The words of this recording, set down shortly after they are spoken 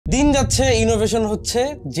দিন যাচ্ছে, ইনোভেশন হচ্ছে,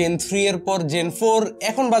 জেন 3 এর পর জেন 4,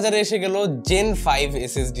 এখন বাজারে এসে গেল জেন 5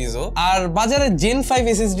 এসএসডিজও। আর বাজারে জেন 5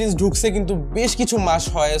 এসএসডিজ ঢুকছে কিন্তু বেশ কিছু মাস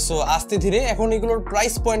হয়, সো আস্তে ধীরে এখন এগুলোর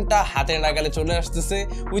প্রাইস পয়েন্টটা হাতের নাগালে চলে আসতেছে,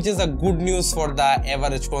 which is a good news for the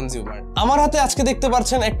average consumer. আমার হাতে আজকে দেখতে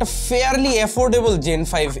পাচ্ছেন একটা fairly affordable gen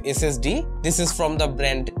 5 SSD. This is from the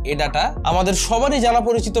brand ADATA, আমাদের সবারই জানা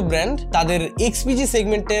পরিচিত ব্র্যান্ড। তাদের XPG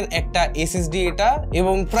সেগমেন্টের একটা এসএসডি এটা,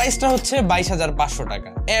 এবং প্রাইসটা হচ্ছে 22,500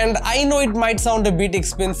 টাকা। And I know it might sound a bit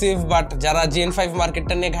expensive, but যারা জেন 5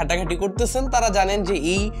 মার্কেটটা নিয়ে ঘাটাঘাটি করতেছেন তারা জানেন যে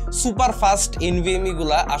এই সুপার ফাস্ট NVMe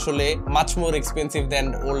গুলা আসলে মাচ মোর এক্সপেন্সিভ দেন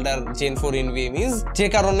ওল্ডার জেন 4 NVMe's, যে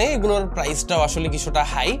কারণে এগুলোর প্রাইসটাও আসলে কিছুটা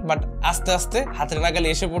হাই, বাট আস্তে আস্তে হাতের নাগালে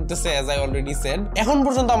এসে পড়তেছে। অ্যাজ আই অলরেডি সেড, এখন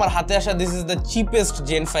পর্যন্ত আমার হাতে আসা this is the cheapest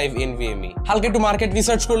gen 5 NVMe। হালকা একটু মার্কেট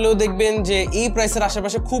রিসার্চ করলেও দেখবেন যে এই প্রাইসের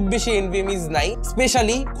আশেপাশে খুব বেশি NVMe's নাই,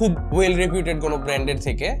 স্পেশালি খুব ওয়েল রেপুটেড কোনো ব্র্যান্ডের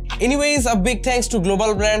থেকে। Anyways, a big thanks to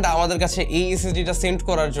global brand আমাদের কাছে এই এসএসডিটা সেন্ড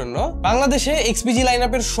করার জন্য। বাংলাদেশে XPG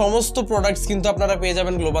লাইনআপের সমস্ত প্রোডাক্টস কিন্তু আপনারা পেয়ে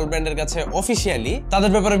যাবেন গ্লোবাল ব্র্যান্ডের কাছে অফিশিয়ালি।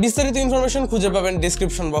 তাদের ব্যাপারে বিস্তারিত ইনফরমেশন খুঁজে পাবেন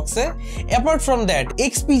ডেসক্রিপশন বক্সে। Apart from that,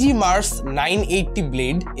 XPG Mars 980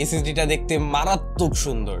 blade এসএসডিটা দেখতে মারাত্মক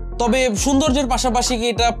সুন্দর, তবে সৌন্দর্যের পাশাপাশি কি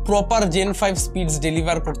এটা প্রপার জেন 5 স্পিডস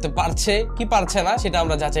ডেলিভার করতে পারছে কি পারছে না সেটা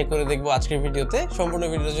আমরা যাচাই করে দেখবো আজকের ভিডিওতে। সম্পূর্ণ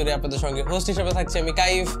ভিডিও জুড়ে আপনাদের সঙ্গে হোস্ট হিসেবে থাকছে আমি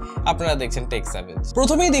কাইফ, আপনারা দেখছেন টেক সাভেজ।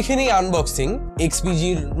 প্রথমেই দেখে নিই আনবক্সিং।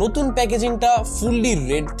 XPGর নতুন প্যাকেজিংটা ফুললি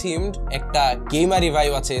রেড থিমড, একটা গেমারি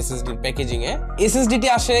ভাইব আছে এসএসডির প্যাকেজিং এ। এসএসডিটি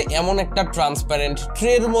আসে এমন একটা ট্রান্সপারেন্ট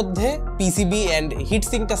ট্রের মধ্যে, পিসিবি এন্ড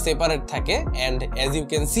হিটসিঙ্কটা সেপারেট থাকে, and as you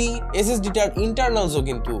can see এসএসডিটার ইন্টারনালসও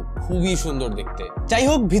কিন্তু খুবই সুন্দর দেখতে। যাই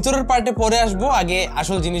হোক, ভিতরের পার্টে পরে আসবো, আগে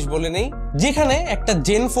আসল জিনিস বলে নেই। যেখানে একটা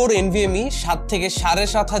জেন 4 NVMe 7 থেকে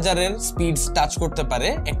 7,500 স্পিডস টাচ করতে পারে,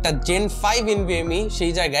 একটা জেন 5 NVMe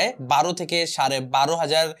সেই জায়গায় 12 থেকে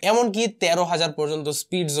 12,500 এমনকি 13,000 পর্যন্ত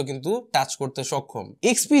স্পিডসও কিন্তু টাচ করতে সক্ষম।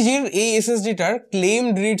 XPGর এই এসএসডিটার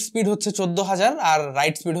ক্লেমড রিড স্পিড হচ্ছে 14,000 আর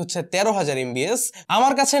রাইট স্পিড হচ্ছে 13,000 MBS।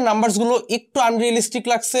 আমার কাছে নাম্বারস গুলো একটু আনরিয়েলিস্টিক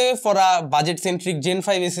লাগছে for a budget centric gen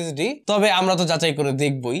 5 SSD, তবে আমরা তো যাচাই করে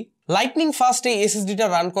দেখবই। লাইটনিং ফাস্ট এই এসএসডিটা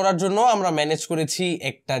রান করার জন্য আমরা ম্যানেজ করেছি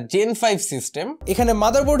একটা জেন 5 সিস্টেম। এখানে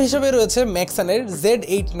মাদারবোর্ড হিসেবে রয়েছে ম্যাক্সানের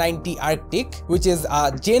Z890 Arctic, which is a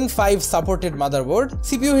Gen 5 supported motherboard.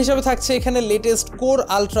 CPU হিসেবে থাকছে এখানে লেটেস্ট কোর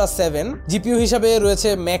আলট্রা 7। জিপিইউ হিসেবে রয়েছে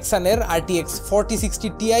ম্যাক্সানের RTX 4060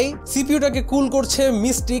 Ti। সিপিইউটাকে কুল করছে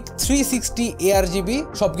মিস্টিক 360 ARGB,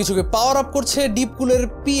 সবকিছুকে পাওয়ার আপ করছে ডিপ কুলের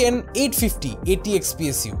PN850 ATX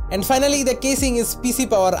PSU, and finally the casing is PC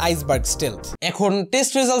Power Iceberg Stealth। এখন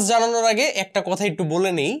টেস্ট রেজাল্টস জানানোর আগে একটা কথা একটু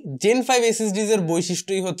বলে নেই, জেন 5 এসএসডিজ এর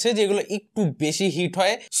বৈশিষ্ট্যই হচ্ছে যেগুলো একটু বেশি হিট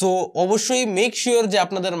হয়, সো অবশ্যই মেক শিওর যে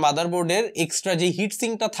আপনাদের মাদারবোর্ডের এক্সট্রা যে হিট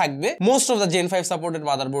সিঙ্কটা থাকবে, most of the gen 5 supported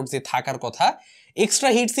motherboard যে থাকার কথা, এক্সট্রা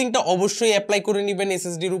হিট সিঙ্কটা অবশ্যই অ্যাপ্লাই করে নেবেন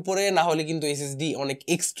এসএসডির উপরে, না হলে কিন্তু এসএসডি অনেক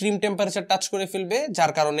এক্সট্রিম টেম্পারেচার টাচ করে ফেলবে,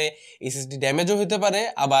 যার কারণে এসএসডি ড্যামেজও হতে পারে,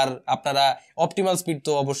 আবার আপনারা অপটিমাল স্পিড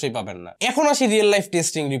তো অবশ্যই পাবেন না। এখন আসি রিয়েল লাইফ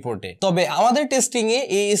টেস্টিং রিপোর্টে। তবে আমাদের টেস্টিং এ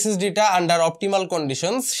এই এসএসডিটা under optimal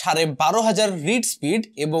conditions 12,500 read speed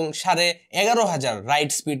এবং 11,500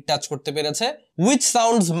 রাইট স্পিড টাচ করতে পেরেছে, which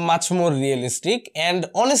sounds much more realistic and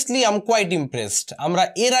honestly I'm quite impressed। আমরা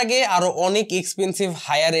এর আগে আরো অনেক expensive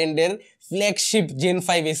higher এন্ডের flagship gen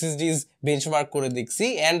 5 এসএসডিজ benchmark করে দেখছি,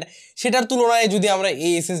 এন্ড সেটার তুলনায় যদি আমরা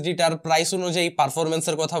এই এসএসডিটার প্রাইস অনুযায়ী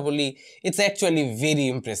পারফরমেন্সের কথা বলি, ইটস অ্যাকচুয়ালি ভেরি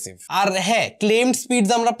ইমপ্রেসিভ। আর হ্যাঁ, ক্লেমড স্পিডস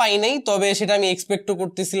আমরা পাই নাই, তবে সেটা আমি এক্সপেক্টও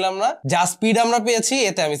করতেছিলাম না। যা স্পিড আমরা পেয়েছি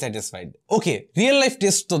এতে আমি স্যাটিসফাইড। ওকে, রিয়েল লাইফ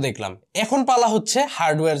টেস্ট তো দেখলাম, এখন পালা হচ্ছে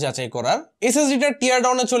হার্ডওয়্যার যাচাই করার। এসএসডিটার টিয়ার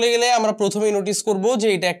ডাউনে চলে গেলে আমরা প্রথমেই নোটিস করব যে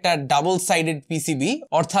এটা একটা ডাবল সাইডেড পিসিবি,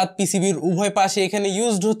 অর্থাৎ পিসিবির উভয় পাশে এখানে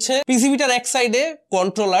ইউজড হচ্ছে পিসিবিটার এক সাইডে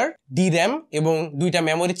কন্ট্রোলার, DRAM এবং দুইটা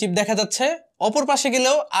মেমোরি চিপ দেখা যাচ্ছে, অপর পাশে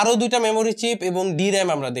গেলেও আরো দুইটা মেমোরি চিপ এবং DRAM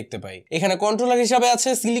আমরা দেখতে পাই। এখানে কন্ট্রোলার হিসাবে আছে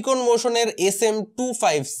silicon মোশনের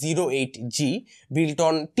SM2508G built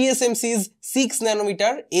on TSMC's 6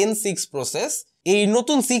 nanometre N6 process. এই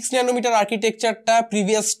নতুন 6 ন্যানোমিটার আর্কিটেকচারটা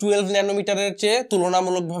প্রিভিয়াস 12 ন্যানোমিটারের চেয়ে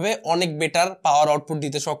তুলনামূলকভাবে অনেক বেটার পাওয়ার আউটপুট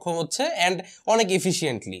দিতে সক্ষম হচ্ছে এন্ড অনেক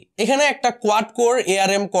এফিশিয়েন্টলি। এখানে একটা quad core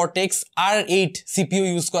ARM Cortex R8 CPU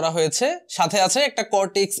use করা হয়েছে, সাথে আছে একটা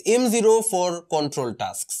Cortex M0 for control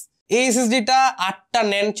tasks. এই এসএসডিটা 8টা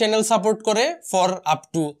NAND চ্যানেল সাপোর্ট করে for up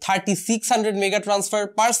to 3600 mega transfer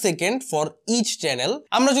per second for each channel.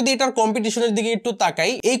 আমরা যদি এটার কম্পিটিশনের দিকে একটু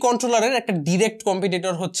তাকাই, এই কন্ট্রোলারের একটা ডিরেক্ট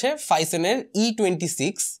কম্পিটিটর হচ্ছে ফাইসেনের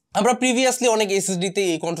E26। আমরা প্রিভিয়াসলি অনেক এসএসডি তে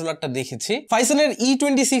এই কন্ট্রোলারটা দেখেছি। ফাইসনের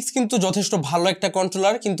E26 কিন্তু যথেষ্ট ভালো একটা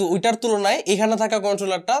কন্ট্রোলার, কিন্তু ওইটার তুলনায় এখানে থাকা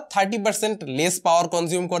কন্ট্রোলারটা 30% লেস পাওয়ার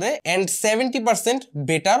কনজিউম করে and 70%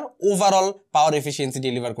 better overall power efficiency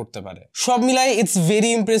deliver করতে পারে। সব মিলায় it's very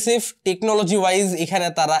impressive. Technology wise এখানে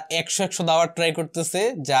তারা 100 দেওয়ার ট্রাই করতেছে,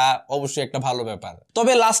 যা অবশ্যই একটা ভালো ব্যাপার।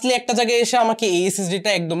 তবে লাস্টলি একটা জায়গায় এসে আমাকে এই এসএসডিটা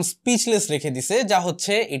একদম স্পিচলেস রেখে দিছে, যা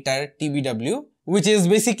হচ্ছে এটার TBW, which is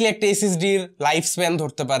basically একটা এসএসডির লাইফ স্প্যান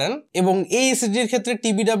ধরতে পারেন। এবং এই এসএসডির ক্ষেত্রে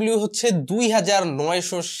TBW হচ্ছে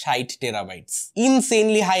 2960 টেরাবাইটস।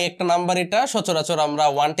 ইনসেনলি হাই একটা নাম্বার এটা। সচরাচর আমরা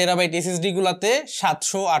 1 টেরাবাইট এসএসডি গুলাতে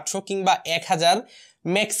 700, 800 কিংবা 1000,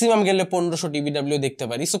 ম্যাক্সিমাম গেলে 1500 TBW দেখতে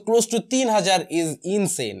পারি। So close two 3000 is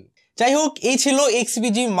insane. যাই হোক, এই ছিল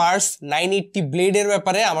XPG মার্স 980 ব্লেডের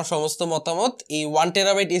ব্যাপারে আমার সমস্ত মতামত। এই 1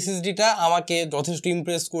 টেরাবাইট এসএসডিটা আমাকে যথেষ্ট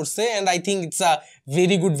ইমপ্রেস করছে and I think it's a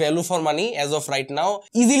very good value for money as of right now.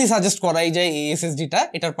 Easily suggest করাই যায় এই এসএসডিটা।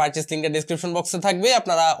 এটার পারচেস লিংকটা ডেসক্রিপশন বক্সে থাকবে,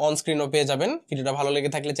 আপনারা অন স্ক্রিনও পেয়ে যাবেন। ভিডিওটা ভালো লেগে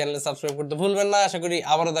থাকলে চ্যানেলে সাবস্ক্রাইব করতে ভুলবেন না। আশা করি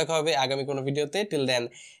আবারও দেখা হবে আগামী কোনো ভিডিওতে। Till then,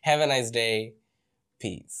 have a nice day,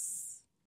 piece.